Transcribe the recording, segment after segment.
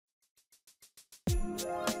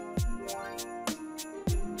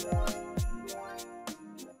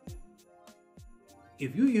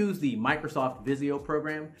If you use the Microsoft Visio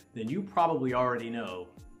program, then you probably already know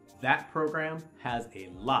that program has a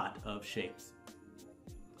lot of shapes.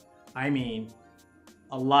 I mean,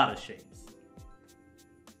 a lot of shapes.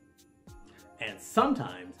 And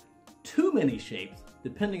sometimes too many shapes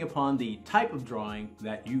depending upon the type of drawing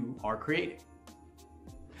that you are creating.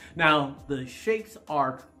 Now, the shapes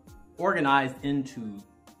are organized into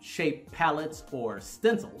shape palettes or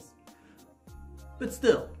stencils, but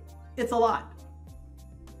still, it's a lot.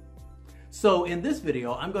 So in this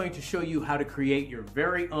video, I'm going to show you how to create your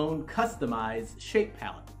very own customized shape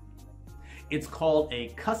palette. It's called a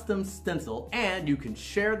custom stencil, and you can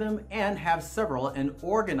share them and have several and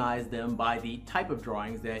organize them by the type of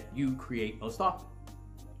drawings that you create most often.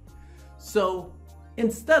 So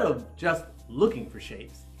instead of just looking for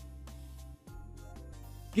shapes,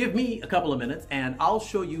 give me a couple of minutes and I'll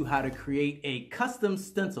show you how to create a custom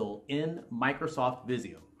stencil in Microsoft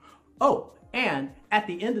Visio. Oh, and at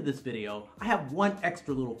the end of this video, I have one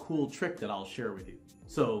extra little cool trick that I'll share with you.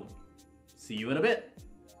 So see you in a bit.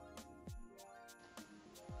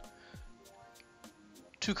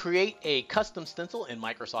 To create a custom stencil in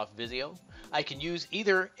Microsoft Visio, I can use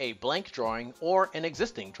either a blank drawing or an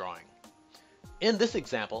existing drawing. In this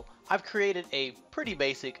example, I've created a pretty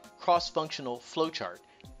basic cross-functional flowchart.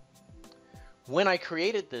 When I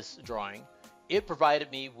created this drawing, it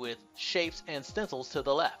provided me with shapes and stencils to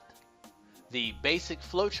the left, the basic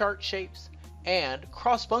flowchart shapes and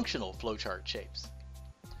cross-functional flowchart shapes.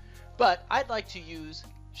 But I'd like to use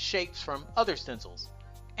shapes from other stencils,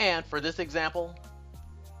 and for this example,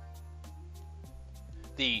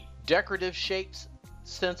 the decorative shapes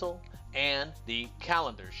stencil and the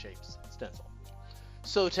calendar shapes stencil.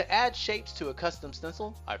 So to add shapes to a custom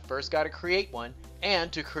stencil, I've first got to create one,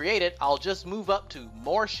 and to create it, I'll just move up to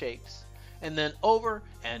More Shapes, and then over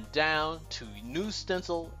and down to New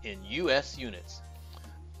Stencil in US Units.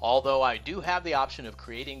 Although I do have the option of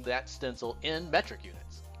creating that stencil in metric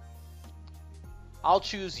units. I'll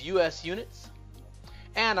choose US Units,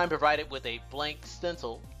 and I'm provided with a blank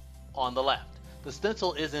stencil on the left. The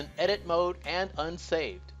stencil is in edit mode and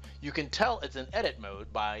unsaved. You can tell it's in edit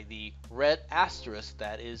mode by the red asterisk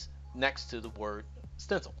that is next to the word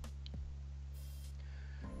stencil.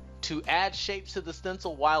 To add shapes to the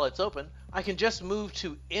stencil while it's open, I can just move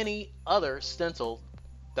to any other stencil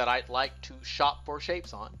that I'd like to shop for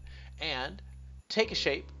shapes on and take a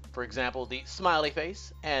shape, for example the smiley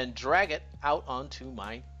face, and drag it out onto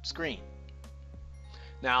my screen.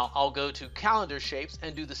 Now I'll go to calendar shapes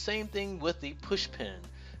and do the same thing with the push pin,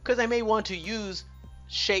 because I may want to use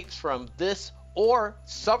shapes from this or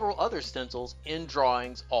several other stencils in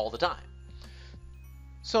drawings all the time.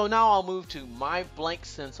 So now I'll move to my blank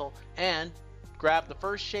stencil and grab the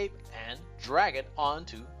first shape and drag it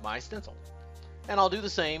onto my stencil. And I'll do the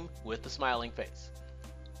same with the smiling face.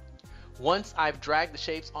 Once I've dragged the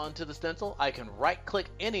shapes onto the stencil, I can right click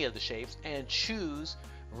any of the shapes and choose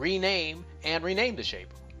rename and rename the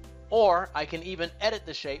shape. Or I can even edit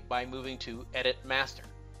the shape by moving to Edit Master.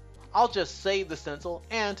 I'll just save the stencil,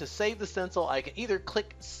 and to save the stencil I can either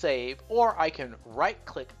click Save or I can right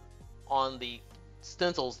click on the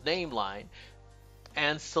stencil's name line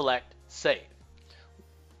and select Save.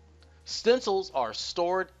 Stencils are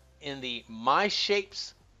stored in the My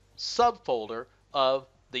Shapes subfolder of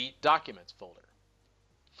the Documents folder.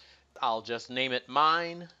 I'll just name it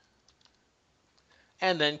Mine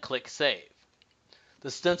and then click Save.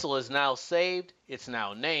 The stencil is now saved, it's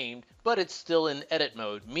now named, but it's still in edit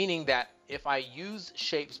mode, meaning that if I use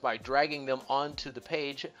shapes by dragging them onto the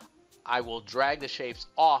page, I will drag the shapes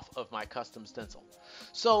off of my custom stencil.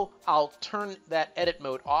 So I'll turn that edit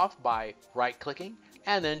mode off by right clicking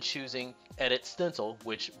and then choosing Edit Stencil,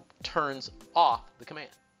 which turns off the command.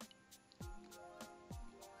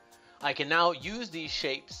 I can now use these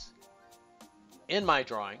shapes in my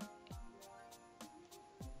drawing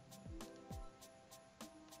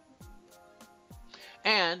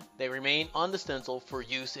and they remain on the stencil for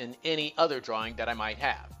use in any other drawing that I might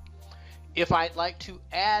have. If I'd like to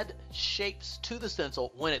add shapes to the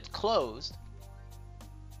stencil when it's closed,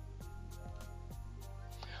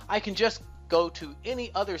 I can just go to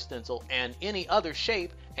any other stencil and any other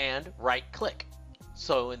shape and right click.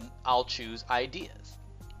 So I'll choose Ideas.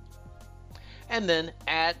 And then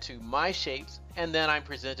Add to My Shapes, and then I'm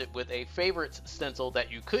presented with a favorites stencil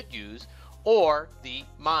that you could use, or the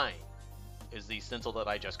Mine is the stencil that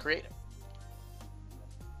I just created.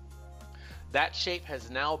 That shape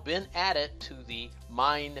has now been added to the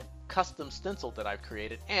Mine custom stencil that I've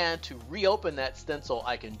created, and to reopen that stencil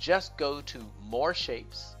I can just go to More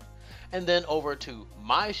Shapes and then over to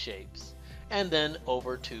My Shapes and then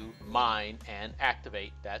over to Mine and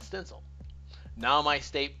activate that stencil. Now my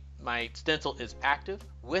stencil is active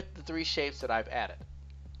with the 3 shapes that I've added.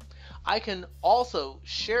 I can also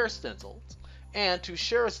share stencils, and to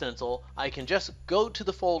share a stencil, I can just go to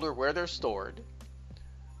the folder where they're stored,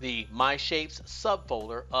 the My Shapes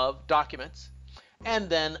subfolder of documents, and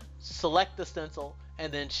then select the stencil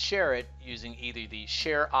and then share it using either the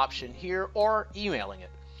share option here or emailing it.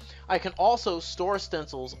 I can also store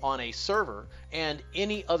stencils on a server, and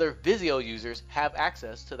any other Visio users have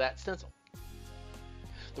access to that stencil.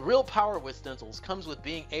 The real power with stencils comes with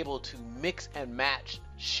being able to mix and match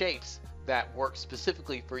shapes that work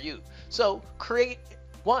specifically for you. So create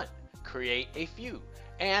one, create a few,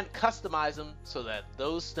 and customize them so that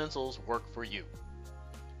those stencils work for you.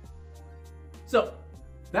 So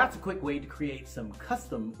that's a quick way to create some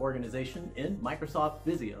custom organization in Microsoft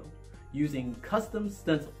Visio using custom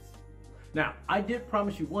stencils. Now, I did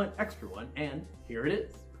promise you one extra one, and here it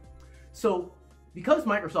is. So because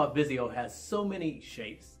Microsoft Visio has so many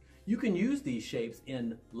shapes, you can use these shapes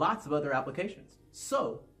in lots of other applications.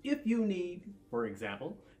 So if you need, for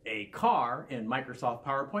example, a car in Microsoft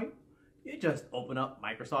PowerPoint, you just open up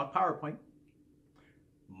Microsoft PowerPoint,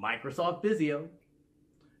 Microsoft Visio,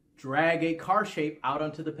 drag a car shape out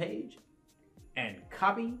onto the page, and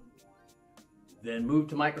copy, then move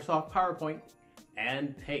to Microsoft PowerPoint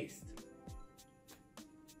and paste.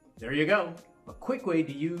 There you go. A quick way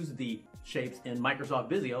to use the shapes in Microsoft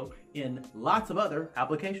Visio in lots of other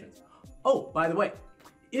applications. Oh, by the way,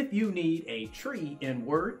 if you need a tree in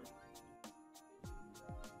Word,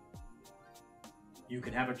 you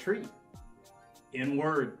can have a tree in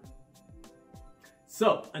Word.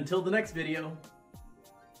 So, until the next video,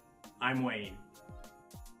 I'm Wayne.